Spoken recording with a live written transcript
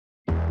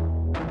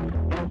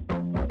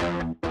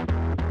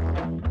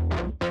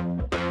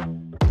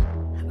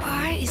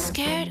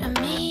scared of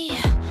me?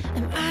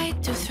 Am I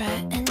too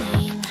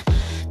threatening?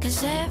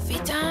 Cause every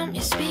time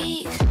you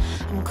speak,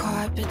 I'm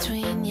caught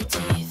between your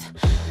teeth.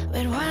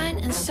 Red wine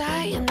and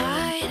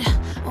cyanide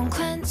won't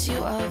cleanse you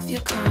of your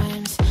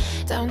crimes.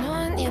 Down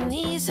on your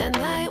knees at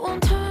night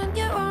won't turn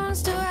your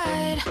arms to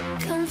ride.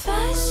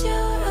 Confess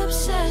your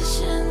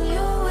obsession,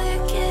 your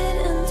wicked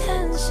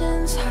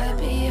intentions. Hide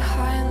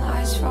behind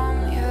lies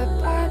from your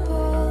Bible.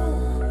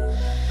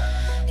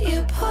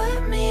 You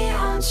put me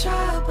on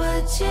trial,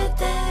 but you're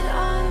dead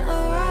on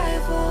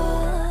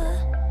arrival.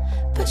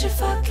 But you're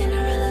fucking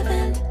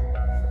irrelevant.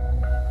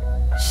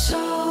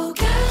 So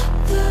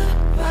gather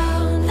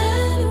round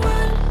and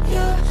run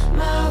your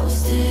mouth.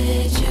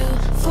 Did you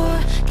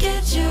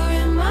forget you're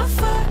in my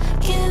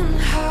fucking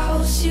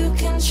house? You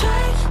can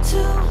try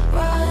to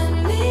run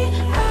me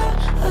out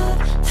of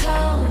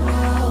town.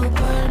 I'll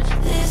burn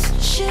this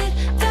shit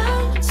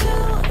down to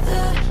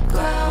the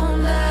ground.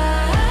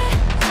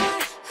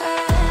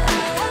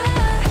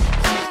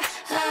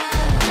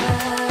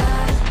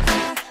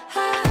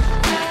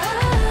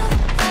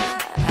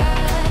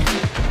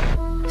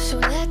 So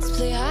let's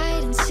play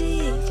hide and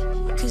seek,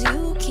 cause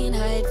you can't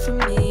hide from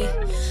me.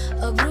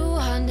 A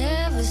Bruja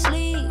never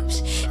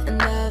sleeps,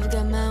 and I've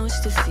got mouths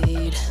to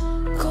feed.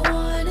 Go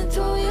on and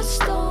throw your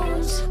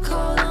stones,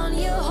 call on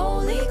your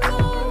Holy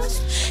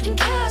Ghost, and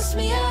cast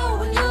me out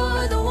when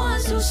you're the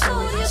ones who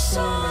sold your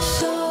soul.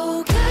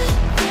 So get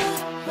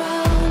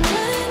around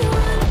and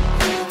run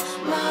your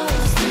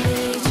mouths.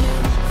 Did you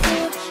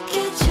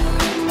forget you're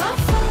in my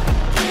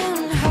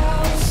fucking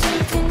house? You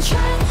can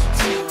try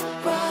to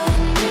run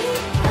me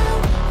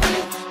out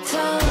of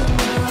town.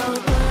 I'll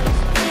burn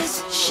this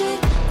shit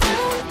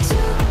down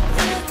to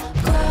the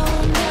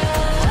ground.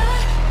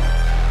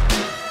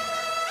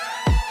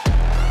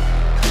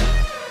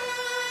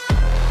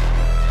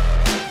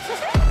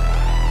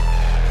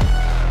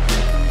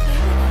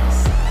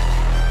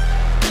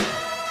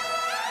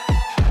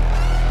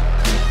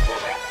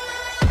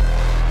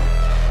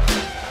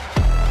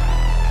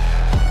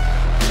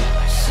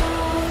 So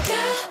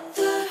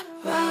gather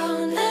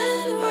round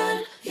and run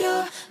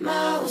your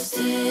mouths.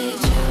 Did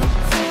you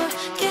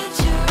forget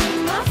you're in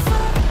my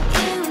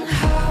fucking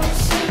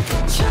house? You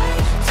can try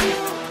to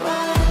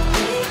run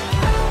me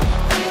out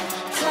of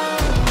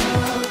town.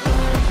 I'll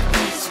burn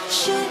this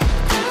shit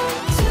down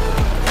to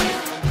the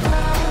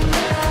ground.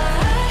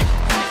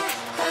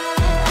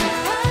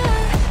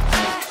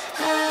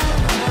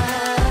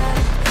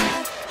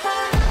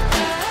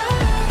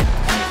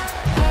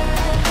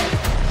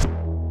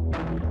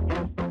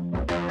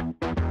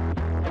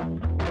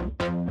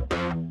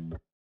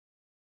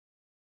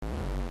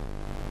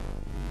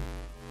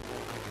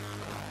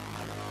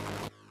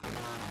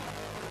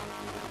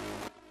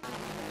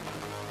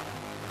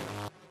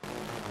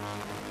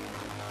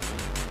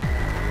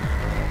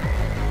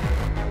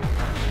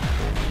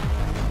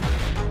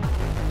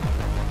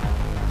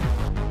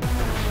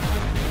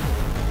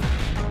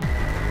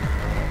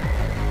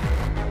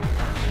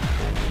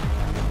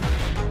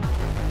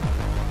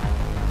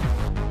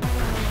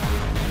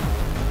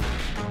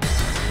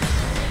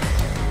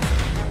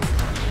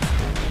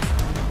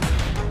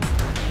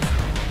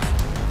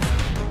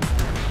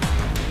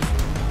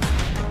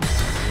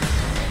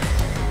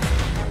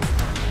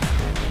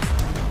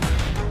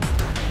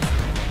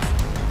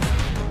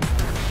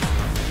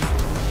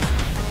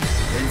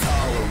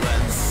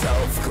 Intolerance,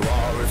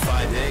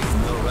 self-glorified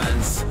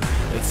ignorance.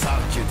 It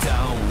sucked you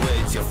down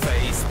with your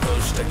face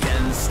pushed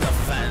against the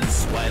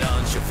fence. Why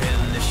don't you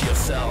finish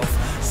yourself?